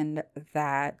mentioned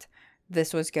that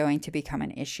this was going to become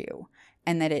an issue.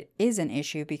 And that it is an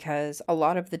issue because a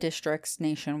lot of the districts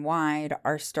nationwide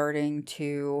are starting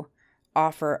to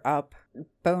offer up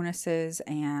bonuses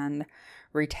and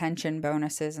retention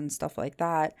bonuses and stuff like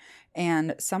that.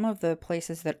 And some of the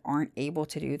places that aren't able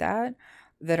to do that,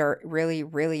 that are really,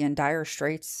 really in dire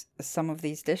straits, some of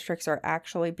these districts are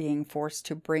actually being forced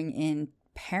to bring in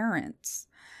parents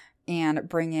and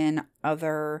bring in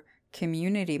other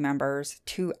community members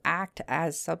to act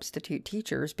as substitute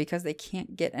teachers because they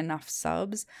can't get enough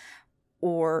subs,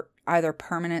 or either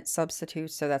permanent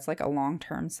substitutes, so that's like a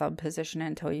long-term sub position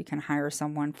until you can hire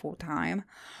someone full-time,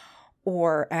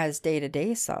 or as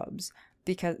day-to-day subs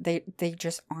because they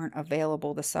just aren't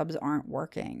available. The subs aren't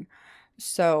working.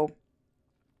 So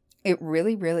it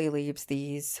really, really leaves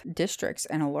these districts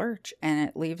in a lurch, and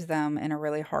it leaves them in a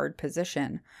really hard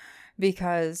position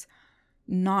because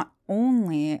not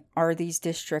only are these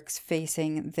districts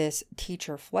facing this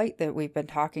teacher flight that we've been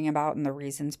talking about and the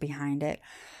reasons behind it,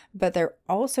 but they're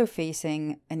also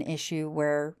facing an issue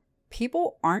where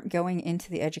people aren't going into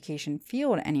the education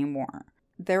field anymore.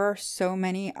 There are so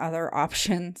many other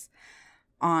options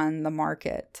on the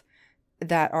market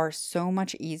that are so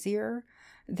much easier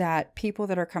that people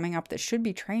that are coming up that should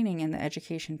be training in the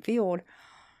education field,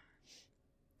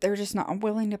 they're just not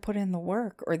willing to put in the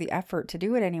work or the effort to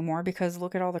do it anymore, because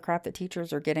look at all the crap that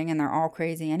teachers are getting and they're all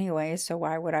crazy anyways. So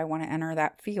why would I want to enter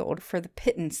that field for the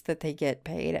pittance that they get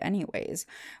paid anyways,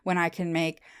 when I can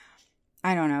make,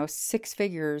 I don't know, 6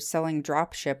 figures selling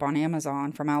drop ship on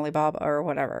Amazon from Alibaba or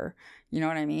whatever. You know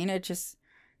what I mean?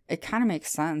 It kind of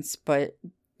makes sense, but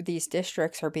these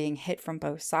districts are being hit from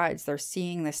both sides. They're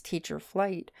seeing this teacher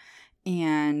flight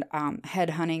and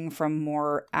headhunting from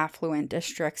more affluent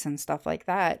districts and stuff like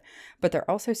that. But they're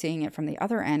also seeing it from the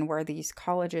other end, where these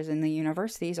colleges and the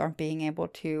universities aren't being able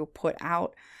to put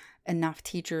out enough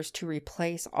teachers to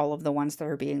replace all of the ones that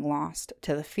are being lost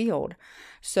to the field.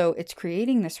 So it's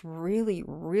creating this really,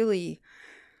 really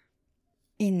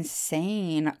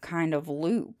insane kind of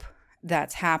loop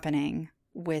that's happening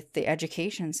with the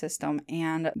education system.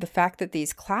 And the fact that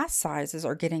these class sizes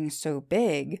are getting so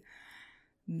big,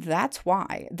 that's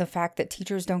why. The fact that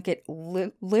teachers don't get,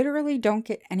 literally don't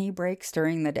get any breaks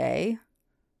during the day,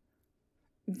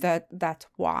 that's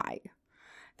why.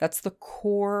 That's the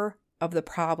core of the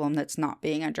problem that's not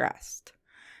being addressed,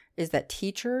 is that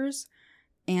teachers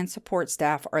and support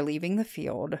staff are leaving the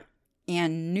field,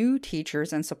 and new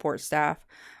teachers and support staff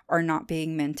are not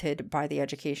being minted by the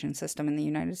education system in the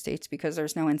United States because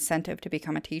there's no incentive to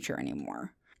become a teacher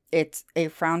anymore. It's a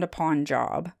frowned upon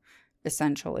job,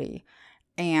 essentially,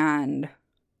 and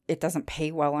it doesn't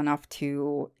pay well enough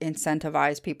to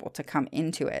incentivize people to come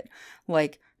into it.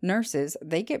 Like nurses,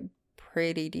 they get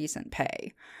pretty decent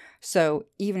pay. So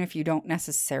even if you don't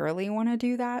necessarily want to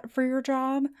do that for your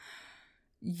job,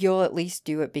 you'll at least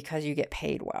do it because you get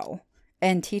paid well.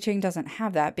 And teaching doesn't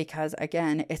have that because,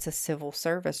 again, it's a civil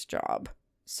service job.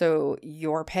 So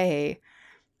your pay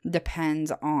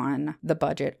depends on the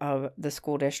budget of the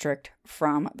school district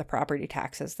from the property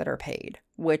taxes that are paid,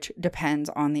 which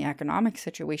depends on the economic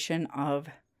situation of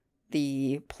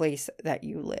the place that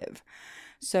you live.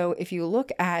 So if you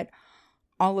look at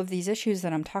all of these issues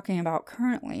that I'm talking about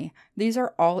currently, these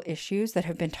are all issues that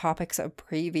have been topics of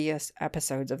previous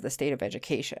episodes of the State of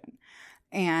Education.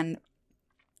 And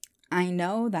I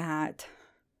know that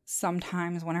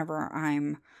sometimes whenever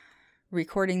I'm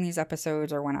recording these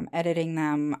episodes or when I'm editing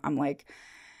them, I'm like,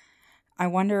 I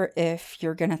wonder if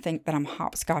you're going to think that I'm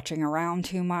hopscotching around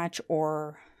too much,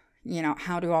 or, you know,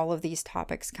 how do all of these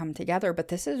topics come together? But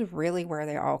this is really where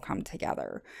they all come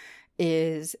together,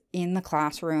 is in the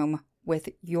classroom with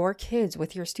your kids,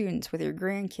 with your students, with your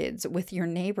grandkids, with your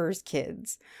neighbors'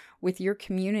 kids, with your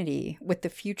community, with the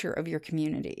future of your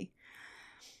community.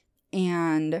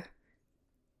 And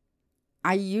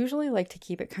I usually like to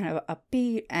keep it kind of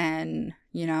upbeat and,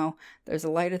 you know, there's a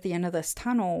light at the end of this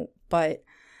tunnel. But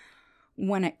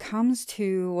when it comes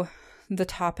to the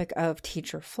topic of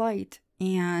teacher flight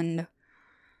and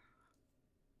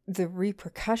the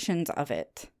repercussions of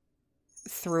it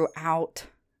throughout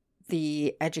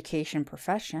the education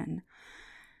profession,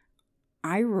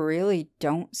 I really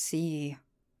don't see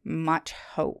much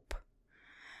hope.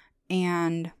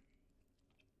 And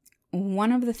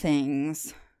one of the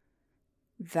things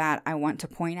that I want to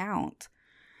point out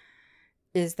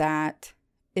is that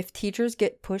if teachers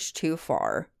get pushed too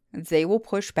far, they will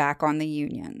push back on the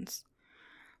unions,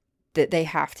 that they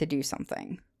have to do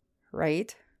something,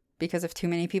 right? Because if too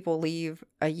many people leave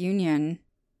a union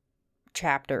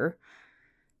chapter,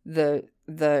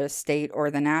 the state or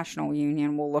the national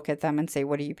union will look at them and say,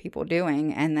 what are you people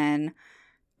doing? And then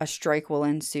a strike will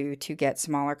ensue to get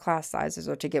smaller class sizes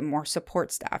or to get more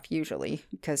support staff, usually,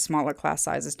 because smaller class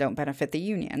sizes don't benefit the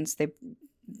unions.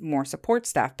 More support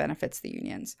staff benefits the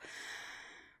unions.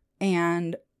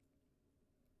 And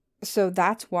so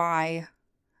that's why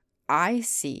I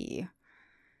see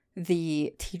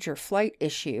the teacher flight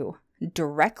issue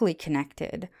directly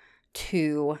connected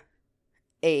to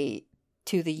the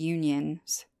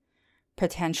unions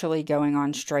potentially going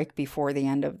on strike before the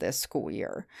end of this school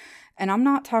year. And I'm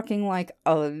not talking like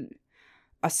a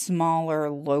smaller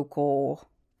local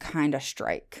kind of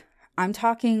strike. I'm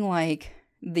talking like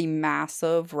the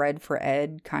massive Red for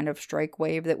Ed kind of strike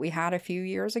wave that we had a few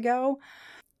years ago.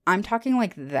 I'm talking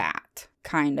like that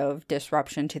kind of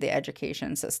disruption to the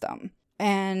education system.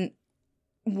 And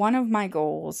one of my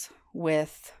goals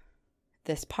with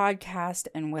this podcast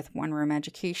and with One Room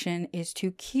Education is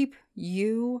to keep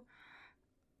you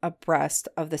abreast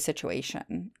of the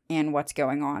situation and what's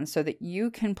going on so that you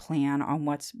can plan on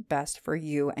what's best for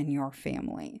you and your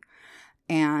family,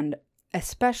 and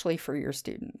especially for your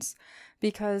students.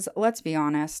 Because let's be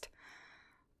honest,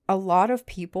 a lot of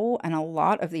people and a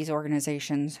lot of these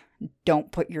organizations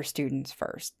don't put your students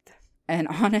first. And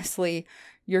honestly,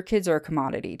 your kids are a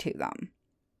commodity to them.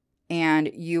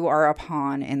 And you are a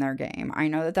pawn in their game. I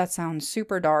know that sounds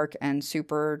super dark and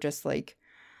super just like,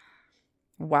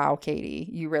 wow, Katie,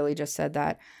 you really just said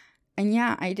that. And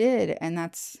yeah, I did. And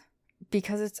that's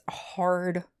because it's a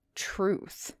hard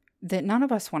truth that none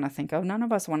of us want to think of. None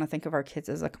of us want to think of our kids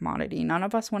as a commodity. None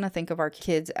of us want to think of our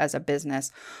kids as a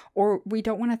business, or we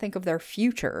don't want to think of their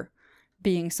future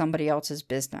being somebody else's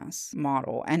business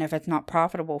model. And if it's not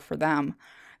profitable for them,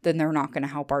 then they're not going to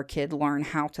help our kid learn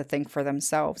how to think for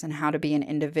themselves and how to be an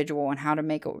individual and how to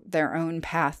make their own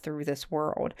path through this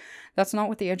world. That's not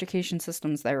what the education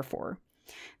system's there for.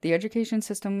 The education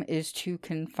system is to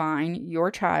confine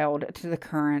your child to the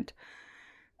current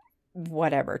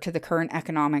to the current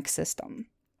economic system,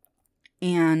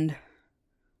 and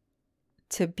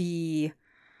to be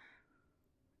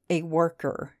a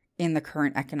worker in the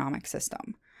current economic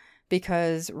system.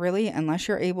 Because really, unless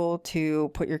you're able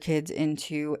to put your kids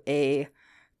into a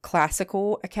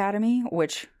classical academy,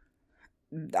 which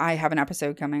I have an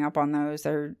episode coming up on those,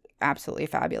 they're absolutely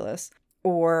fabulous,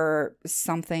 or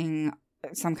some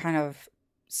kind of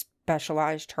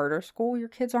specialized charter school, your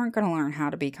kids aren't going to learn how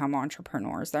to become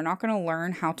entrepreneurs. They're not going to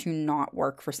learn how to not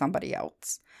work for somebody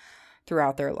else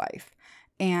throughout their life.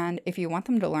 And if you want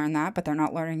them to learn that, but they're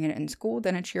not learning it in school,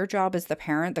 then it's your job as the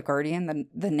parent, the guardian,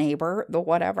 the neighbor, the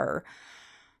whatever,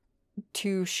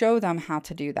 to show them how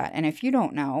to do that. And if you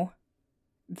don't know,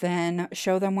 then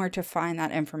show them where to find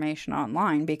that information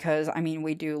online. Because, I mean,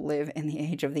 we do live in the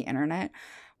age of the internet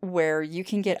where you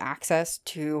can get access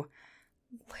to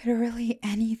literally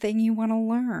anything you want to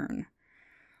learn.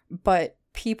 But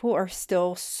people are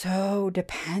still so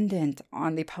dependent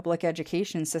on the public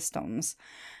education systems,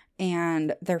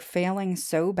 and they're failing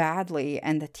so badly.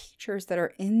 And the teachers that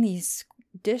are in these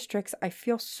districts, I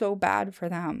feel so bad for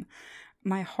them.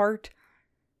 My heart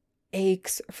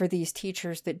aches for these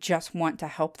teachers that just want to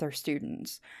help their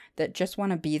students, that just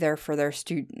want to be there for their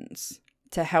students,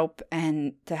 to help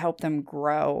them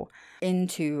grow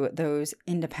into those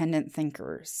independent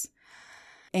thinkers,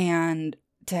 and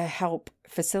to help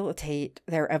facilitate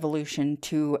their evolution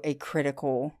to a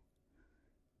critical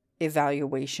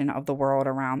evaluation of the world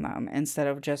around them instead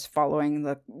of just following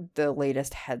the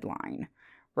latest headline,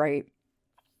 right?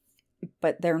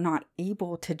 But they're not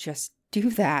able to just do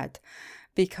that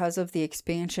because of the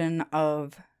expansion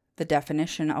of the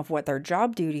definition of what their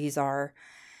job duties are,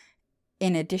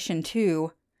 in addition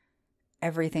to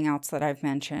everything else that I've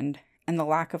mentioned, and the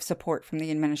lack of support from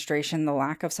the administration, the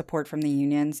lack of support from the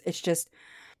unions.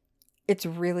 It's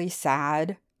really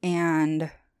sad.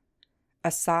 And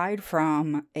aside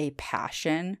from a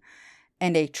passion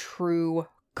and a true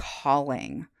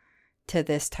calling to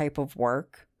this type of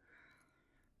work,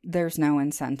 there's no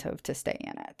incentive to stay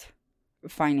in it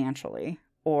financially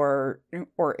or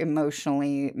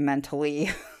emotionally,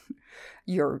 mentally,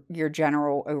 your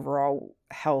general overall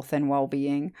health and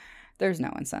well-being. There's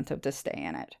no incentive to stay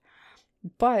in it.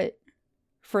 But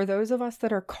for those of us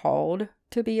that are called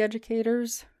to be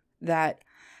educators, that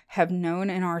have known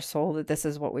in our soul that this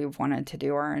is what we've wanted to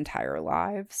do our entire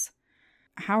lives,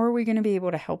 how are we going to be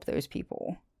able to help those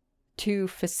people, to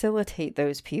facilitate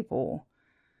those people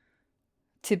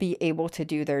to be able to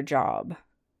do their job,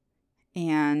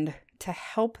 and to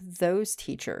help those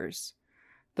teachers,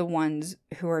 the ones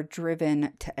who are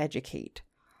driven to educate?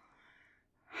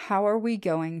 How are we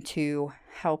going to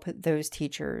help those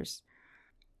teachers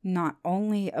not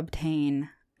only obtain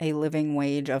a living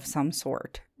wage of some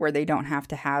sort, where they don't have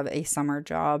to have a summer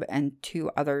job and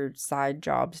 2 other side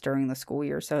jobs during the school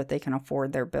year so that they can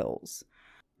afford their bills,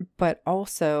 but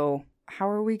also, how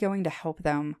are we going to help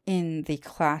them in the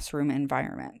classroom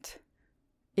environment?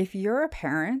 If you're a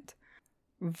parent,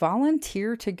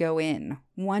 volunteer to go in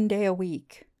 1 day a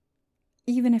week,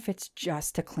 even if it's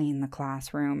just to clean the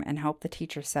classroom and help the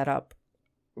teacher set up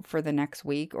for the next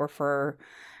week, or for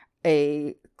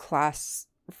a class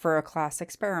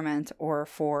experiment, or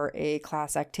for a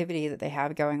class activity that they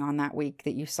have going on that week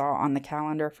that you saw on the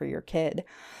calendar for your kid.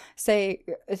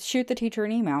 Shoot the teacher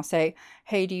an email. Say,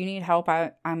 hey, do you need help?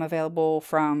 I'm available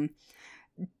from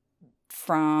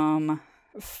 5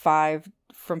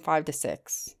 to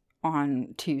 6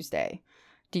 on Tuesday.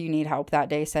 Do you need help that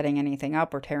day setting anything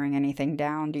up or tearing anything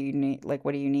down? Do you need,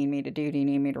 what do you need me to do? Do you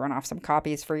need me to run off some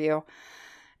copies for you?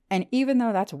 And even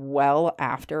though that's well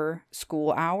after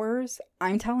school hours,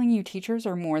 I'm telling you, teachers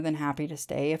are more than happy to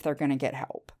stay if they're going to get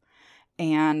help.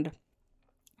 And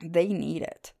they need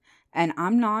it. And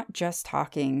I'm not just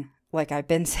talking, like I've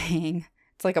been saying,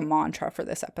 it's like a mantra for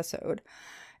this episode.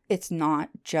 It's not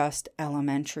just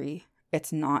elementary.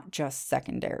 It's not just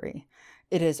secondary.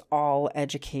 It is all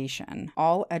education.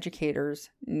 All educators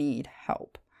need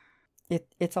help.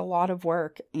 It's a lot of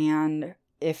work. And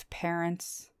if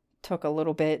parents took a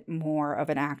little bit more of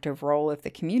an active role, if the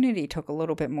community took a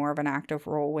little bit more of an active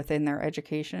role within their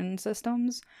education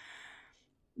systems,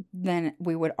 then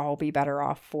we would all be better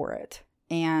off for it.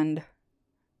 And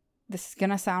this is going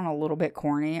to sound a little bit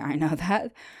corny, I know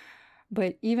that,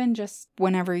 but even just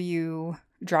whenever you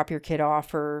drop your kid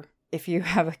off, or if you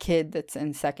have a kid that's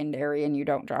in secondary and you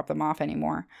don't drop them off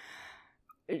anymore,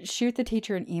 shoot the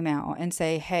teacher an email and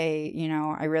say, hey,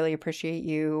 I really appreciate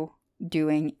you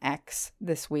doing X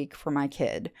this week for my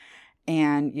kid.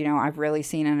 And, I've really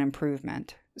seen an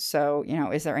improvement. So,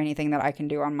 is there anything that I can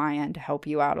do on my end to help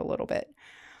you out a little bit?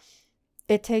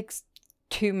 It takes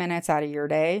 2 minutes out of your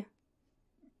day,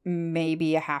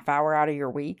 maybe a half hour out of your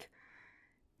week,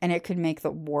 and it could make the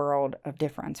world of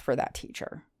difference for that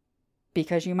teacher,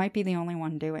 because you might be the only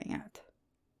one doing it.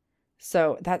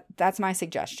 So that's my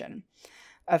suggestion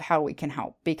of how we can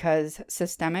help, because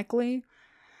systemically,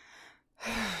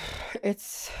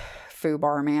 it's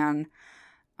FUBAR, man.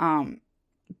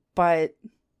 But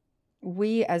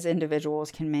we as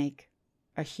individuals can make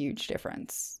a huge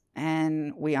difference,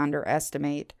 and we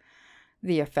underestimate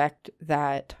the effect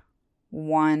that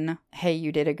one, hey,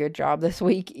 you did a good job this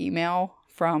week email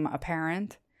from a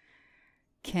parent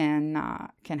can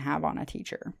have on a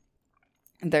teacher.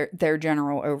 Their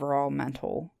general overall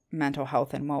mental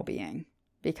health and well-being,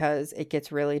 because it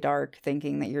gets really dark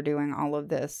thinking that you're doing all of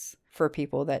this for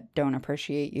people that don't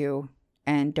appreciate you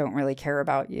and don't really care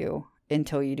about you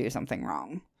until you do something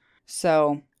wrong.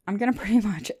 So I'm going to pretty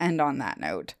much end on that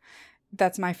note.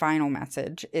 That's my final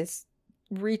message, is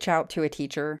reach out to a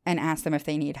teacher and ask them if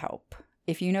they need help.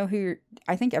 If you know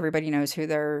I think everybody knows who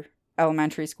their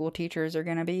elementary school teachers are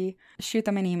going to be. Shoot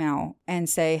them an email and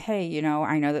say, hey,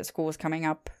 I know that school is coming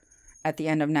up at the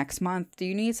end of next month. Do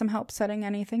you need some help setting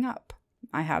anything up?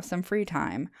 I have some free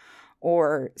time,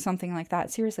 or something like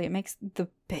that. Seriously, it makes the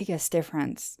biggest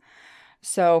difference.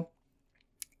 So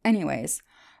anyways,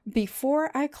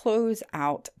 before I close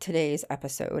out today's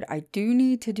episode, I do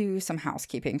need to do some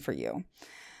housekeeping for you.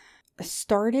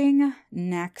 Starting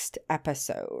next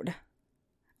episode,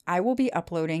 I will be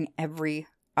uploading every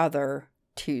other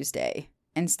Tuesday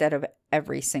instead of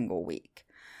every single week.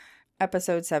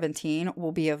 Episode 17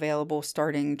 will be available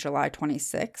starting July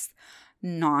 26th,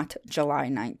 not July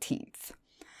 19th.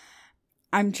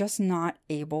 I'm just not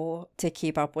able to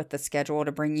keep up with the schedule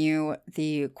to bring you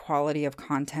the quality of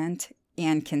content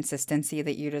and consistency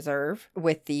that you deserve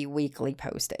with the weekly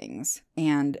postings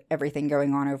and everything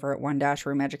going on over at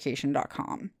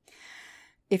one-roomeducation.com.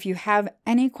 If you have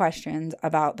any questions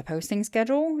about the posting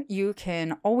schedule, you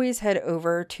can always head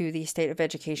over to the State of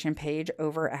Education page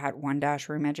over at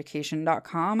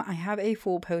one-roomeducation.com. I have a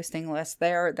full posting list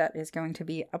there that is going to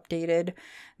be updated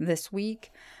this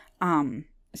week.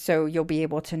 So you'll be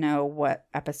able to know what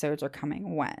episodes are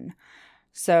coming when.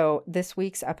 So this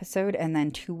week's episode, and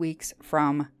then 2 weeks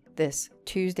from this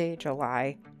Tuesday,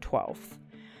 July 12th.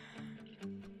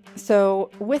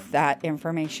 So with that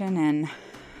information and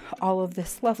all of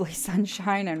this lovely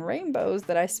sunshine and rainbows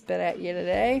that I spit at you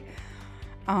today,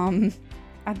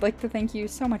 I'd like to thank you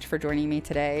so much for joining me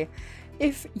today.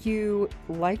 If you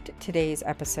liked today's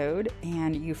episode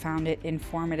and you found it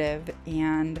informative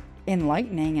and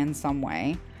enlightening in some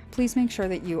way, please make sure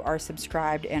that you are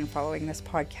subscribed and following this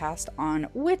podcast on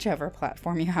whichever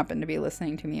platform you happen to be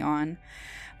listening to me on.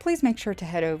 Please make sure to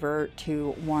head over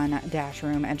to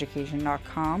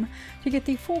one-roomeducation.com to get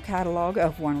the full catalog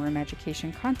of One Room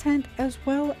Education content, as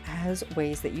well as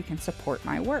ways that you can support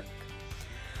my work.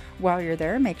 While you're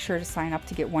there, make sure to sign up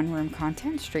to get One Room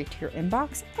content straight to your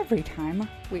inbox every time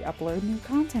we upload new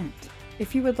content.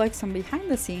 If you would like some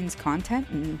behind-the-scenes content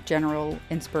and general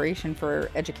inspiration for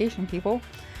education people,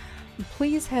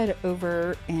 please head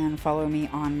over and follow me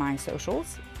on my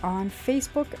socials. On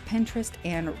Facebook, Pinterest,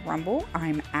 and Rumble,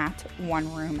 I'm at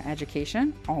One Room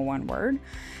Education, all one word.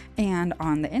 And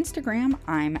on the Instagram,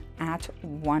 I'm at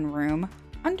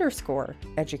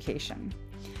OneRoom_education.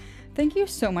 Thank you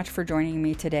so much for joining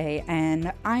me today,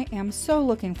 and I am so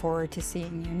looking forward to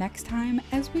seeing you next time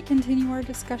as we continue our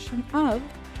discussion of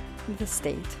the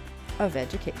state of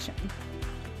education.